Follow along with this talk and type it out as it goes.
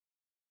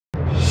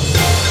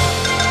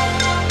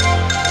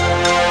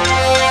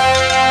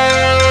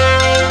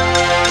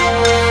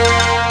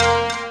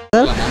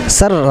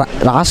Sir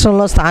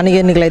రాష్ట్రంలో స్థానిక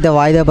ఎన్నికలు అయితే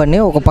వాయిదా పడిని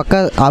ఒక పక్క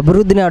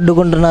అభివృద్ధిని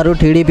అడ్డుకుంటున్నారు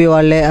టీడీపీ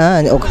వాళ్ళే,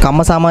 ఒక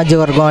కమ్మ సామాజిక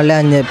వర్గం వాళ్ళే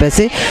అని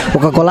చెప్పేసి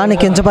ఒక కులాన్ని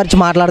కించపరిచి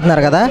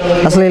మాట్లాడుతున్నారు కదా,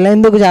 అసలు ఇలా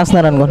ఎందుకు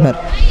చేస్తున్నారు అనుకుంటున్నారు?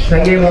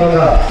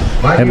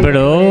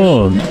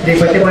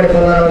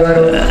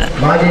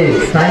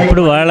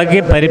 ఇప్పుడు వాళ్ళకి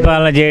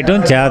పరిపాలన చేయటం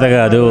చేత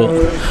కాదు.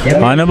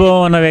 అనుభవం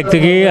ఉన్న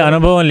వ్యక్తికి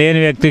అనుభవం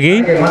లేని వ్యక్తికి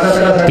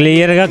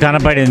క్లియర్గా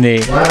కనపడింది.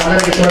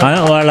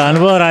 వాళ్ళ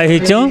అనుభవ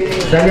రాహిత్యం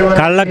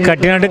కళ్ళకు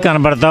కట్టినట్టు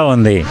కనపడతా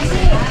ఉంది.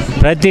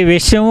 ప్రతి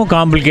విషయము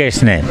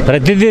కాంప్లికేషనే,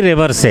 ప్రతిదీ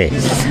రివర్సే.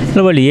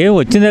 వాళ్ళు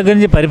వచ్చిన దగ్గర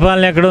నుంచి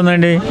పరిపాలన ఎక్కడ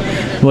ఉందండి?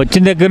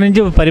 వచ్చిన దగ్గర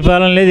నుంచి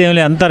పరిపాలన లేదు, ఏం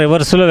లేదు, అంతా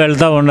రివర్స్లో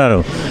వెళ్తూ ఉన్నారు.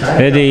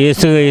 ఏది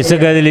ఇసుక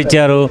గదులు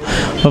ఇచ్చారు,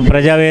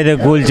 ప్రజావేదిక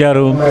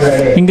కూల్చారు,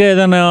 ఇంకా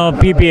ఏదన్నా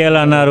పీపీఎల్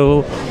అన్నారు,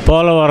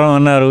 పోలవరం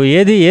అన్నారు.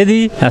 ఏది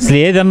అసలు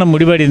ఏదన్నా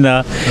ముడిపడిందా?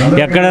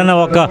 ఎక్కడన్నా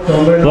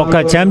ఒక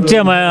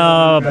చెంచా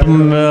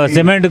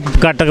సిమెంట్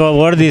కట్టగా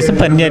ఓడదీసి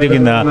పని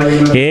జరిగిందా?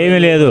 ఏమీ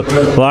లేదు.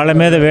 వాళ్ళ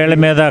మీద వీళ్ళ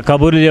మీద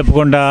కబుర్లు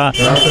చెప్పుకుంటా,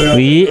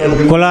 ఈ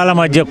కులాల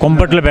మధ్య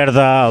కుంపట్లు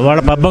పెడతా వాళ్ళ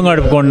పబ్బం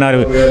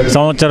గడుపుకుంటున్నారు.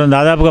 సంవత్సరం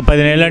దాదాపుగా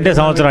 10 నెలలు అంటే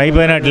సంవత్సరం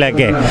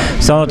అయిపోయినట్లేకే.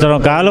 సంవత్సరం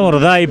కాలం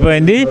వృధా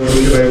అయిపోయింది.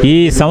 ఈ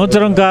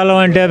సంవత్సరం కాలం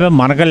అంటే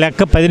మనకు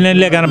లెక్క 10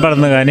 నెలలే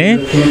కనపడుతుంది, కానీ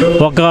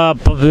ఒక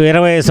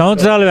 20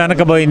 సంవత్సరాలు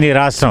వెనకపోయింది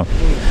రాష్ట్రం.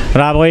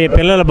 రాబోయే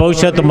పిల్లల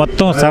భవిష్యత్తు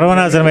మొత్తం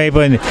సర్వనాశనం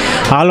అయిపోయింది.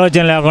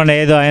 ఆలోచన లేకుండా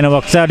ఏదో ఆయన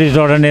ఒకసారి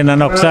చూడండి,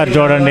 నన్ను ఒకసారి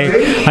చూడండి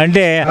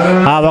అంటే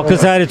ఆ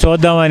ఒక్కసారి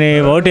చూద్దామని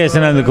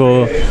ఓటేసినందుకు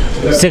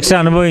శిక్ష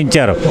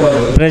అనుభవించారు.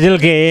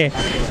 ప్రజలకి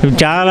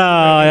చాలా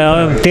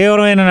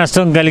తీవ్రమైన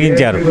నష్టం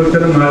కలిగించారు.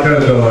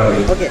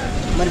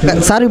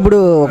 సార్ ఇప్పుడు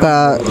ఒక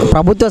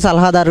ప్రభుత్వ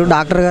సలహాదారు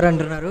డాక్టర్ గారు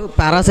అంటున్నారు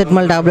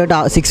పారాసెటమాల్ టాబ్లెట్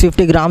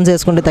 650 గ్రామ్స్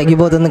వేసుకుంటే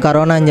తగ్గిపోతుంది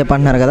కరోనా అని చెప్పి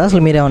అంటున్నారు కదా,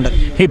 అసలు మీరేమంటారు?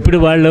 ఇప్పుడు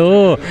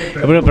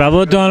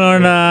ప్రభుత్వంలో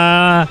ఉన్న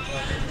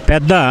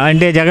పెద్ద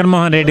అంటే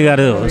జగన్మోహన్ రెడ్డి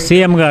గారు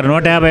సీఎం గారు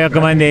 151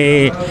 మంది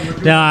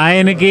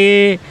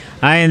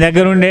ఆయన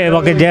దగ్గర ఉండే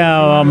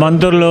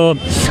మంత్రులు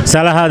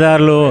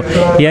సలహాదారులు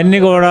ఇవన్నీ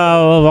కూడా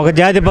ఒక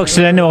జాతి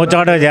పక్షులన్నీ ఒక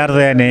చోట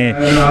చేరతాయని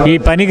ఈ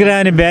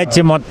పనికిరాని బ్యాచ్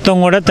మొత్తం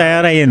కూడా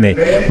తయారయ్యింది.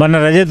 మొన్న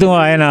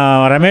ఆయన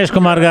రమేష్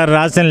కుమార్ గారు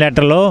రాసిన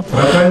లెటర్లో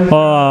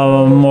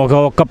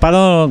ఒక్క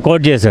పదం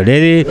కోట్ చేశాడు.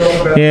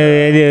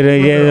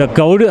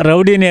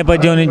 రౌడీ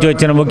నేపథ్యం నుంచి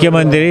వచ్చిన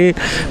ముఖ్యమంత్రి,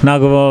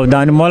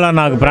 దాని మూల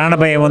నాకు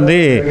ప్రాణభయం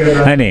ఉంది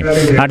అని.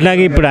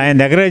 అట్లాగే ఇప్పుడు ఆయన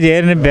దగ్గర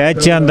చేరిన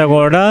బ్యాచ్ అంతా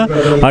కూడా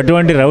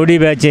అటువంటి రౌడీ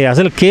బ్యాచ్.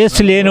 అసలు కేసు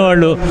లేని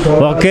వాళ్ళు,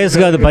 ఒక కేసు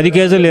కాదు 10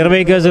 కేసులు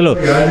 20 కేసులు,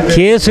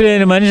 కేసు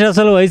లేని మనిషి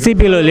అసలు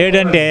వైసీపీలో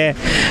లేడంటే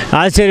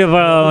ఆశ్చర్యం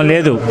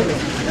లేదు.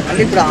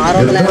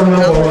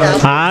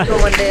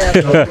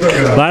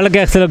 వాళ్ళకి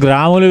అసలు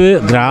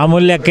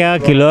గ్రాముల లెక్క,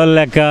 కిలోల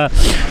లెక్క,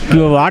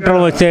 వాటర్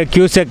వస్తే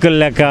క్యూసెక్కుల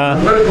లెక్క,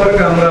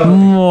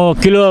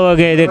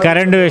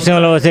 కరెంటు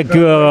విషయంలో వస్తే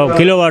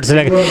కిలో వాట్స్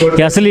లెక్క,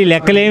 అసలు ఈ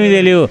లెక్కలేమీ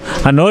తెలియవు.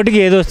 ఆ నోటికి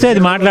ఏది వస్తే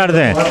అది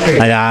మాట్లాడతాయి.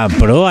 అది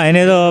అప్పుడు ఆయన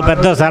ఏదో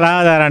పెద్ద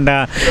సలహాదారంట,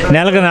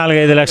 నెలకు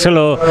 4-5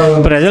 లక్షలు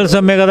ప్రజల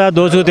సొమ్మే కదా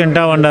దోచుకు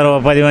తింటా ఉన్నారు.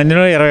 10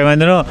 మందినో 20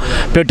 మందినో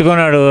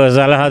పెట్టుకున్నాడు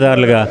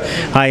సలహాదారులుగా.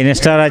 ఆయన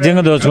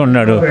ఇష్టారాజ్యంగా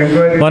దోచుకుంటున్నాడు.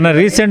 మొన్న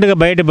రీసెంట్గా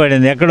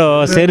బయటపడింది, ఎక్కడో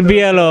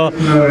సెర్బియాలో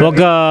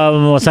ఒక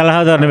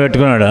సలహాదారుని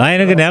పెట్టుకున్నాడు.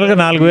 ఆయనకి నెలకు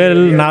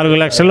 4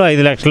 లక్షలు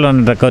 5 లక్షలు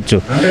అంత ఖర్చు.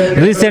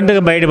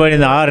 రీసెంట్గా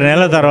బయటపడింది 6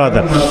 నెలల తర్వాత.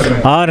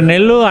 6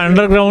 నెలలు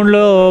అండర్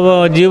గ్రౌండ్లో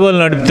జీవోలు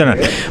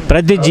నడుపుతున్నారు.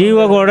 ప్రతి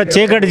జీవో కూడా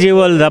చీకటి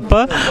జీవోలు తప్ప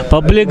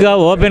పబ్లిక్గా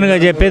ఓపెన్గా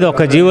చెప్పేది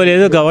ఒక్క జీవో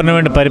లేదు.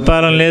 గవర్నమెంట్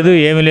పరిపాలన లేదు,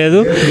 ఏమీ లేదు.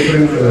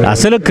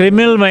 అసలు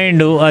క్రిమినల్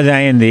మైండ్ అది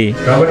అయింది.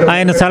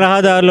 ఆయన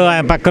సలహాదారులు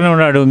ఆయన పక్కన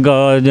ఉన్నాడు ఇంకో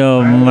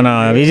మన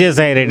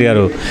విజయసాయి రెడ్డి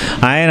గారు,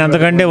 ఆయన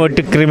అంతకంటే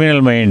ఒట్టి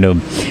క్రిమినల్ మైండ్.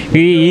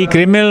 ఈ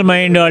క్రిమినల్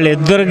మైండ్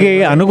వాళ్ళిద్దరికి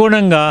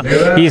అనుగుణంగా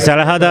ఈ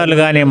సలహాదారులు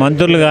కానీ,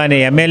 మంత్రులు కానీ,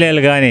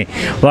 ఎమ్మెల్యేలు కానీ,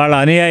 వాళ్ళ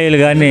అనుయాయులు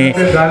కానీ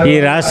ఈ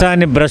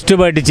రాష్ట్రాన్ని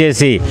భ్రష్టుబట్టి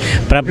చేసి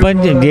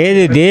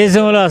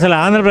దేశంలో అసలు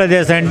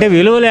ఆంధ్రప్రదేశ్ అంటే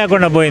విలువ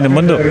లేకుండా పోయింది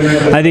ముందు.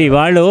 అది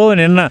వాళ్ళు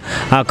నిన్న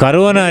ఆ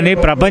కరోనాని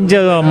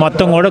ప్రపంచం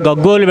మొత్తం కూడా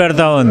గగ్గోలు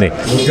పెడతా ఉంది.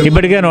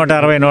 ఇప్పటికే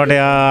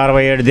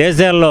 167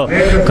 దేశాల్లో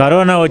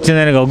కరోనా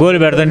వచ్చిందని గగ్గోలు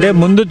పెడుతుంటే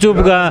ముందు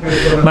చూపుగా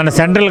మన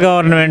సెంట్రల్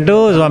గవర్నమెంటు,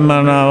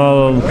 మన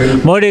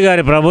మోడీ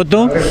గారి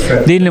ప్రభుత్వం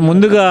దీన్ని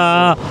ముందుగా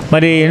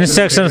మరి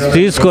ఇన్స్ట్రక్షన్స్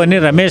తీసుకొని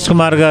రమేష్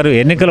కుమార్ గారు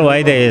ఎన్నికలు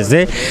వాయిదా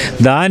వేస్తే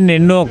దాన్ని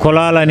ఎన్నో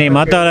కులాలని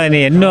మతాలని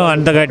ఎన్నో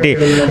అంతగట్టి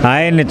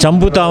ఆయన్ని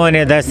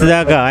చంపుతామనే దశ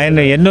దాకా ఆయన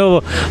ఎన్నో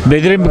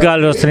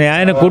బెదిరింపుకాలు వస్తున్నాయి.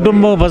 ఆయన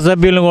కుటుంబ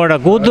సభ్యులను కూడా,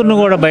 కూతుర్ను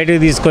కూడా బయటకు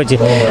తీసుకొచ్చి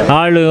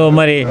వాళ్ళు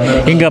మరి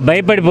ఇంకా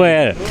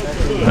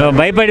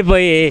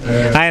భయపడిపోయి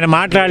ఆయన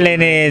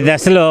మాట్లాడలేని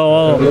దశలో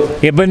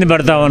ఇబ్బంది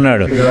పడుతూ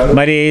ఉన్నాడు.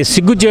 మరి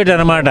సిగ్గుచేటు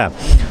అన్నమాట.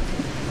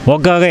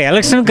 ఒక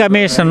ఎలక్షన్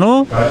కమిషను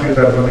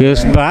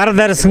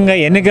పారదర్శకంగా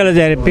ఎన్నికలు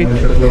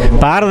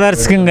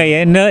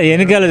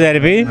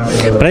జరిపి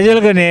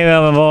ప్రజలకు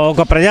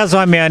ఒక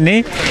ప్రజాస్వామ్యాన్ని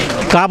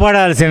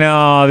కాపాడాల్సిన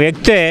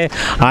వ్యక్తే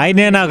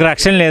ఆయనే నాకు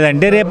రక్షణ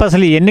లేదంటే రేపు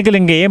అసలు ఎన్నికలు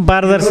ఇంకేం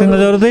పారదర్శకంగా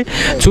జరుగుతాయి?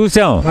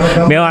 చూసాం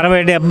మేము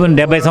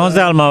 60-70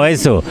 సంవత్సరాలు మా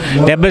వయసు,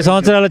 70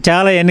 సంవత్సరాలు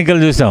చాలా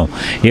ఎన్నికలు చూసాం.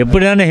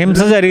 ఎప్పుడైనా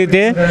హింస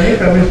జరిగితే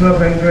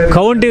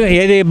కౌంటింగ్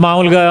ఏది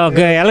మామూలుగా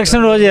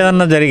ఎలక్షన్ రోజు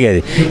ఏదన్నా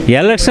జరిగేది,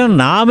 ఎలక్షన్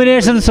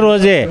నామినేషన్స్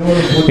రోజే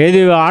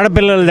ఏది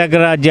ఆడపిల్లల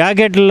దగ్గర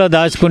జాకెట్లలో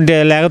దాచుకుంటే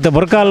లేకపోతే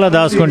బురకాల్లో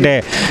దాచుకుంటే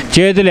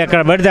చేతులు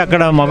ఎక్కడ పడితే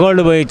అక్కడ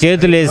మగవాళ్ళు పోయి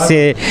చేతులు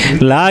వేసి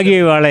లాగి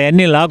వాళ్ళ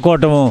అన్నీ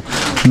లాక్కోవటము,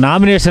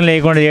 నామినేషన్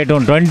లేకుండా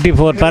చేయటం,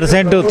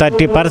 24%,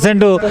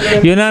 30%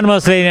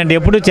 యునానిమస్ అయినట్టు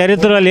ఎప్పుడు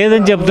చరిత్రలో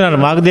లేదని చెప్తున్నారు.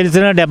 మాకు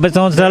తెలిసిన 70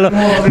 సంవత్సరాలు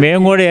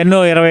మేము కూడా ఎన్నో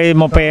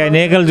 20-30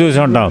 ఎన్నికలు చూసి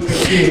ఉంటాం.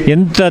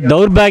 ఇంత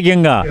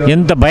దౌర్భాగ్యంగా,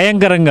 ఇంత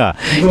భయంకరంగా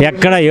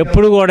ఎక్కడ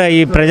ఎప్పుడు కూడా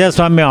ఈ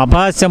ప్రజాస్వామ్యం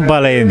అపహాస్యం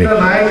పాలైంది.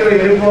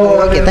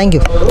 Okay, thank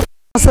you.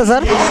 నమస్తే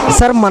సార్.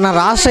 సార్, మన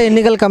రాష్ట్ర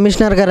ఎన్నికల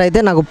కమిషనర్ గారు అయితే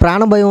నాకు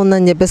ప్రాణ భయం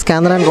ఉందని చెప్పేసి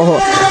కేంద్రానికి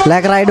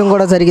లేఖ రాయడం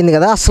కూడా జరిగింది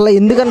కదా, అసలు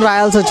ఎందుకని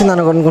రాయాల్సి వచ్చింది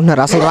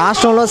అనుకుంటున్నారు? అసలు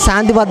రాష్ట్రంలో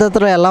శాంతి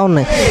భద్రతలు ఎలా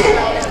ఉన్నాయి?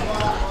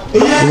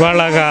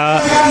 ఇవాళగా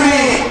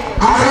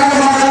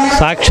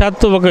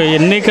సాక్షాత్తు ఒక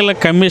ఎన్నికల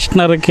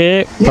కమిషనర్కే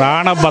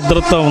ప్రాణ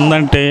భద్రత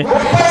ఉందంటే,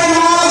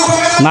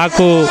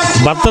 నాకు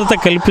భద్రత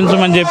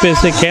కల్పించమని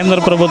చెప్పేసి కేంద్ర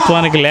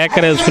ప్రభుత్వానికి లేఖ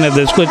వేసుకునే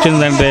దశకు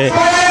వచ్చిందంటే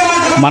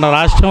మన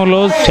రాష్ట్రంలో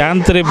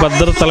శాంతి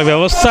భద్రతల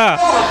వ్యవస్థ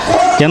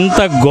ఎంత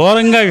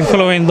ఘోరంగా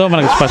విఫలమైందో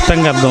మనకు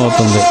స్పష్టంగా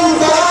అర్థమవుతుంది.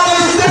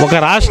 ఒక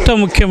రాష్ట్ర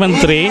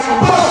ముఖ్యమంత్రి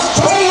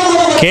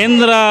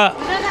కేంద్ర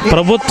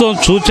ప్రభుత్వం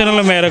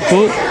సూచనల మేరకు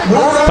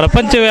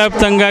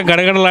ప్రపంచవ్యాప్తంగా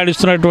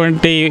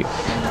గడగడలాడిస్తున్నటువంటి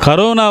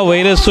కరోనా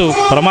వైరస్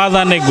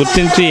ప్రమాదాన్ని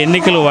గుర్తించి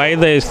ఎన్నికలు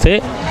వాయిదా ఇస్తే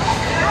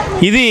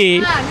ఇది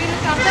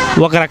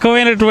ఒక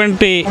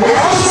రకమైనటువంటి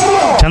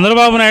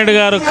చంద్రబాబు నాయుడు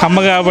గారు కమ్మ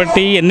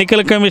కాబట్టి,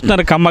 ఎన్నికల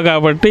కమిషనర్ కమ్మ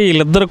కాబట్టి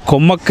వీళ్ళిద్దరు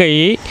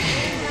కొమ్మక్కయ్యి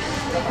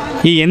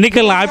ఈ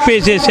ఎన్నికలను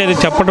ఆపేసేసేది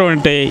చెప్పడం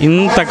అంటే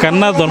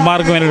ఇంతకన్నా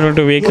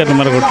దుర్మార్గమైనటువంటి వైఖరి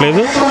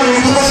మరొకట్లేదు.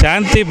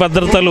 శాంతి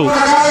భద్రతలు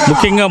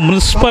ముఖ్యంగా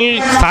మున్సిపల్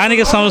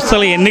స్థానిక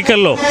సంస్థల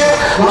ఎన్నికల్లో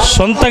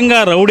సొంతంగా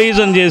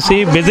రౌడీజం చేసి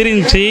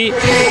బెదిరించి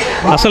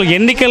అసలు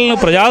ఎన్నికలను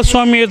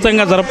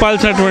ప్రజాస్వామ్యయుతంగా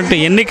జరపాల్సినటువంటి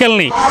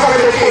ఎన్నికల్ని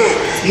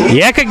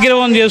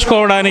ఏకగ్రీవం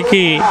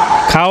చేసుకోవడానికి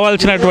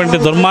కావాల్సినటువంటి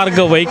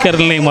దుర్మార్గ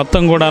వైఖరిని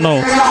మొత్తం కూడాను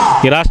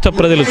ఈ రాష్ట్ర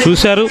ప్రజలు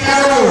చూశారు.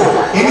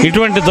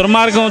 ఇటువంటి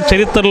దుర్మార్గం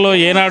చరిత్రలో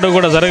ఏనాడు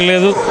కూడా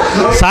జరగలేదు.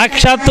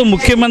 సాక్షాత్తు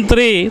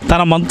ముఖ్యమంత్రి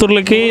తన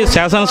మంత్రులకి,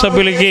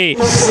 శాసనసభ్యులకి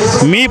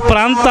మీ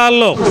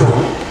ప్రాంతాల్లో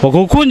ఒక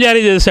హుకుం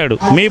జారీ చేశాడు.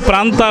 మీ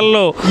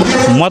ప్రాంతాల్లో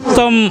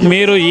మొత్తం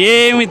మీరు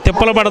ఏమి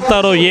తిప్పలు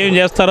పడతారో ఏం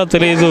చేస్తారో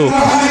తెలియదు,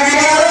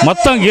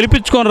 మొత్తం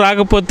గెలిపించుకొని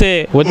రాకపోతే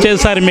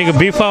వచ్చేసారి మీకు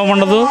బీఫామ్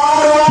ఉండదు.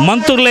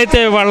 మంత్రులైతే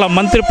వాళ్ళ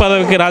మంత్రి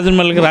పదవికి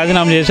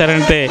రాజీనామా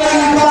చేశారంటే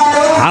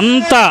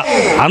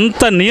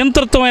అంత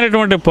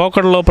నియంత్రితమైనటువంటి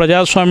పోకడలో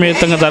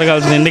ప్రజాస్వామ్యయుతంగా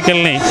జరగాల్సిన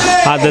ఎన్నికల్ని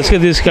ఆ దశకు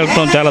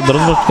తీసుకెళ్ళడం చాలా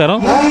దురదృష్టకరం.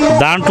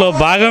 దాంట్లో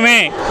భాగమే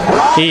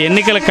ఈ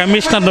ఎన్నికల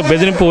కమిషనర్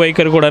బెదిరింపు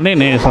వైఖరి కూడా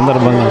నేను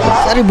సందర్భంగా.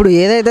 సార్, ఇప్పుడు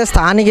ఏదైతే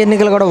స్థానిక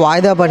ఎన్నికలు కూడా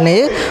వాయిదా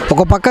పడినాయి,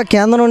 ఒక పక్క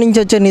కేంద్రం నుంచి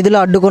వచ్చే నిధులు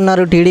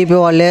అడ్డుకున్నారు టీడీపీ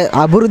వాళ్ళే,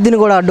 అభివృద్ధిని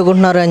కూడా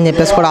అడ్డుకుంటున్నారు అని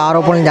చెప్పేసి కూడా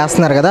ఆరోపణలు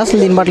చేస్తున్నారు కదా,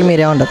 అసలు దీని పట్ల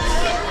మీరేమంటారు?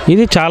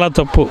 ఇది చాలా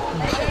తప్పు.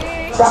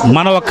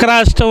 మన ఒక్క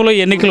రాష్ట్రంలో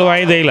ఎన్నికలు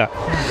వాయిదాయిలా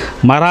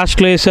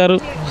మహారాష్ట్రలో వేశారు,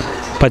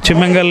 పశ్చిమ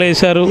బెంగాల్లో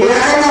వేశారు,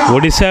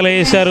 ఒడిశాలో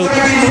వేశారు,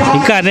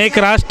 ఇంకా అనేక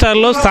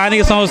రాష్ట్రాల్లో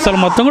స్థానిక సంస్థలు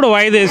మొత్తం కూడా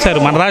వాయిదా వేశారు.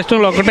 మన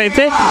రాష్ట్రంలో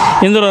ఒకటైతే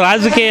ఇందులో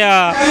రాజకీయ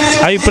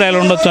అభిప్రాయాలు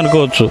ఉండొచ్చు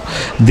అనుకోవచ్చు.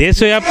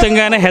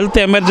 దేశవ్యాప్తంగానే హెల్త్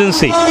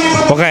ఎమర్జెన్సీ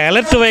ఒక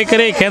అలర్ట్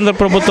వైఖరి కేంద్ర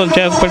ప్రభుత్వం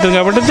చేపట్టింది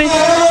కాబట్టి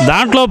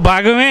దాంట్లో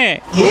భాగమే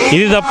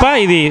ఇది తప్ప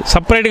ఇది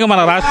సపరేట్గా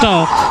మన రాష్ట్రం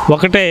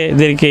ఒకటే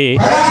దీనికి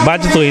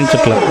బాధ్యత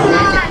వహించట్లేదు.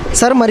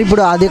 సార్, మరి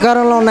ఇప్పుడు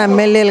అధికారంలో ఉన్న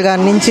ఎమ్మెల్యేలు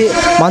కానీ నుంచి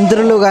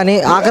మంత్రులు కానీ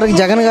ఆఖరికి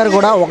జగన్ గారు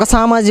కూడా ఒక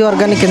సామాజిక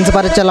వర్గాన్ని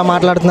కించపరిచేలా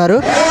మాట్లాడుతున్నారు.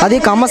 అది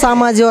కమ్మ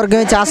సామాజిక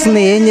వర్గమే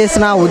చేస్తుంది, ఏం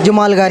చేసినా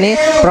ఉద్యమాలు కానీ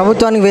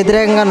ప్రభుత్వానికి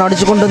వ్యతిరేకంగా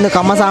నడుచుకుంటుంది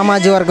కమ్మ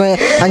సామాజిక వర్గమే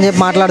అని చెప్పి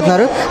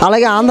మాట్లాడుతున్నారు.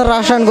 అలాగే ఆంధ్ర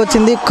రాష్ట్రానికి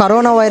వచ్చింది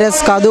కరోనా వైరస్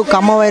కాదు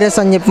కమ్మ వైరస్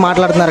అని చెప్పి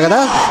మాట్లాడుతున్నారు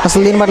కదా,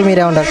 అసలు దీని పట్ల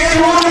మీరేమంటారు?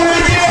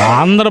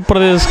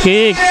 ఆంధ్రప్రదేశ్కి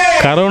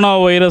కరోనా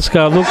వైరస్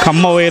కాదు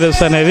కమ్మ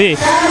వైరస్ అనేది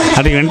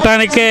అది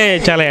వినటానికే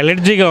చాలా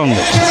ఎలర్జీగా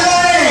ఉంది.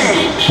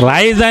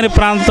 రాజధాని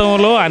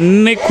ప్రాంతంలో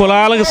అన్ని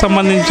కులాలకు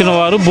సంబంధించిన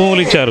వారు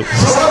భూములు ఇచ్చారు.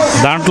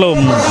 దాంట్లో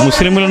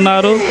ముస్లింలు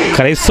ఉన్నారు,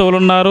 క్రైస్తవులు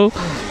ఉన్నారు,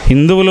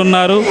 హిందువులు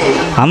ఉన్నారు,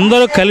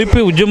 అందరూ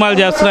కలిపి ఉద్యమాలు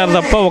చేస్తున్నారు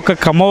తప్ప ఒక్క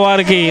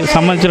కమ్మవారికి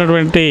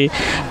సంబంధించినటువంటి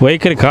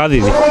వైఖరి కాదు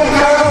ఇది.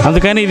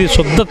 అందుకని ఇది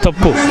శుద్ధ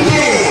తప్పు.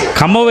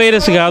 కమ్మ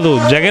వైరస్ కాదు.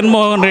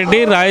 జగన్మోహన్ రెడ్డి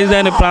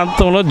రాజధాని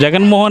ప్రాంతంలో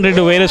జగన్మోహన్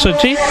రెడ్డి వైరస్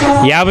వచ్చి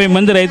 50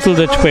 మంది రైతులు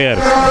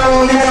చచ్చిపోయారు.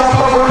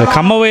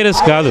 కమ్మ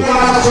వైరస్ కాదు.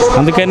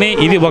 అందుకని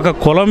ఇది ఒక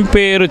కులం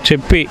పేరు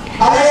చెప్పి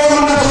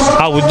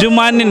ఆ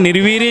ఉద్యమాన్ని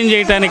నిర్వీర్యం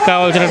చేయడానికి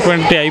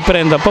కావాల్సినటువంటి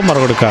అభిప్రాయం తప్ప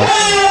మరొకటి కాదు.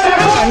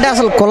 అంటే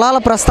అసలు కులాల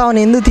ప్రస్తావన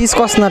ఎందుకు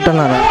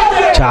తీసుకొస్తున్నట్టున్నారు?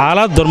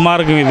 చాలా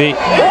దుర్మార్గం ఇది.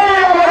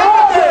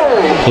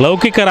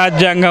 లౌకిక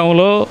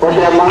రాజ్యాంగంలో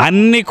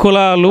అన్ని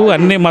కులాలు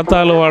అన్ని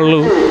మతాలు వాళ్ళు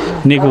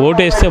నీకు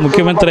ఓటేస్తే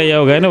ముఖ్యమంత్రి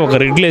అయ్యావు, కానీ ఒక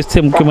రెడ్లు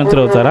వేస్తే ముఖ్యమంత్రి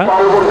అవుతారా?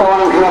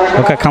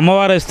 ఒక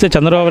కమ్మవారు వేస్తే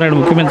చంద్రబాబు నాయుడు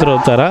ముఖ్యమంత్రి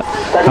అవుతారా?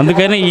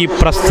 అందుకని ఈ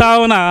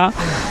ప్రస్తావన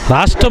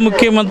రాష్ట్ర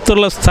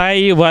ముఖ్యమంత్రుల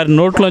స్థాయి వారి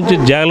నోట్లోంచి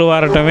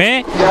జాలువారటమే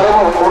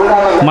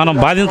మనం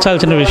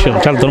బాధించాల్సిన విషయం,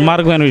 చాలా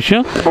దుర్మార్గమైన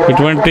విషయం.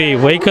 ఇటువంటి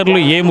వైఖరులు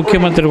ఏ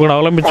ముఖ్యమంత్రి కూడా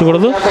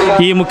అవలంబించకూడదు.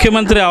 ఈ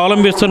ముఖ్యమంత్రి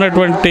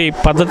అవలంబిస్తున్నటువంటి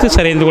పద్ధతి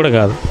సరైనది కూడా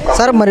కాదు.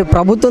 సార్, మరి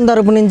ప్రభుత్వం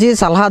తరపు నుంచి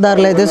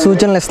సలహాదారులు అయితే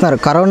సూచనలు ఇస్తున్నారు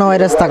కరోనా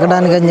వైరస్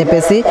తగ్గడానికి అని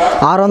చెప్పేసి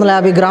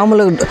 650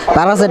 గ్రాములు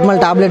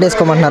పారాసెటమాల్ టాబ్లెట్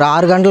వేసుకోమంటున్నారు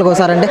 6 గంటలకు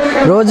ఒకసారి. అంటే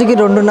రోజుకి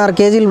 2.5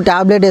 కేజీలు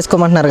టాబ్లెట్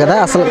వేసుకోమంటున్నారు కదా,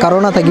 అసలు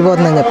కరోనా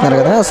తగ్గిపోతుందని చెప్తున్నారు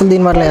కదా, అసలు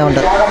దీనివల్ల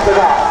ఏమంటారు?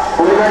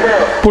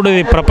 ఇప్పుడు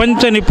ఇది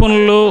ప్రపంచ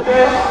నిపుణులు,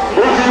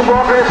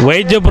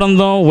 వైద్య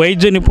బృందం,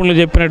 వైద్య నిపుణులు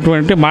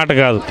చెప్పినటువంటి మాట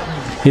కాదు.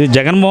 ఇది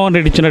జగన్మోహన్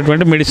రెడ్డి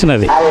ఇచ్చినటువంటి మెడిసిన్.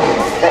 అది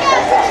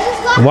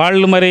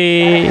వాళ్ళు మరి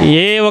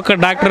ఏ ఒక్క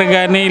డాక్టర్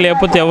కానీ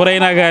లేకపోతే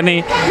ఎవరైనా కానీ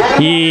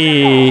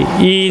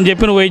ఈ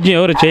చెప్పిన వైద్యం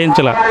ఎవరు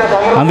చేయించాల.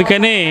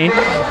 అందుకని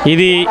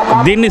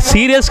దీన్ని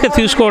సీరియస్గా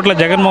తీసుకోవట్లే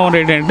జగన్మోహన్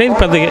రెడ్డి అంటే ఇది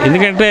పెద్ద.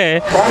 ఎందుకంటే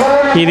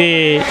ఇది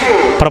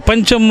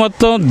ప్రపంచం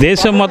మొత్తం,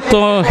 దేశం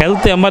మొత్తం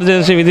హెల్త్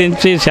ఎమర్జెన్సీ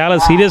విధించి చాలా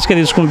సీరియస్గా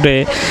తీసుకుంటే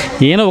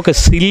ఈయన ఒక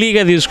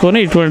సిల్లీగా తీసుకొని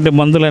ఇటువంటి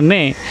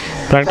మందులన్నీ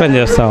ప్రకటన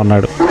చేస్తూ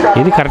ఉన్నాడు.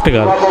 ఇది కరెక్ట్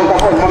కాదు.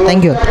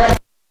 Thank you.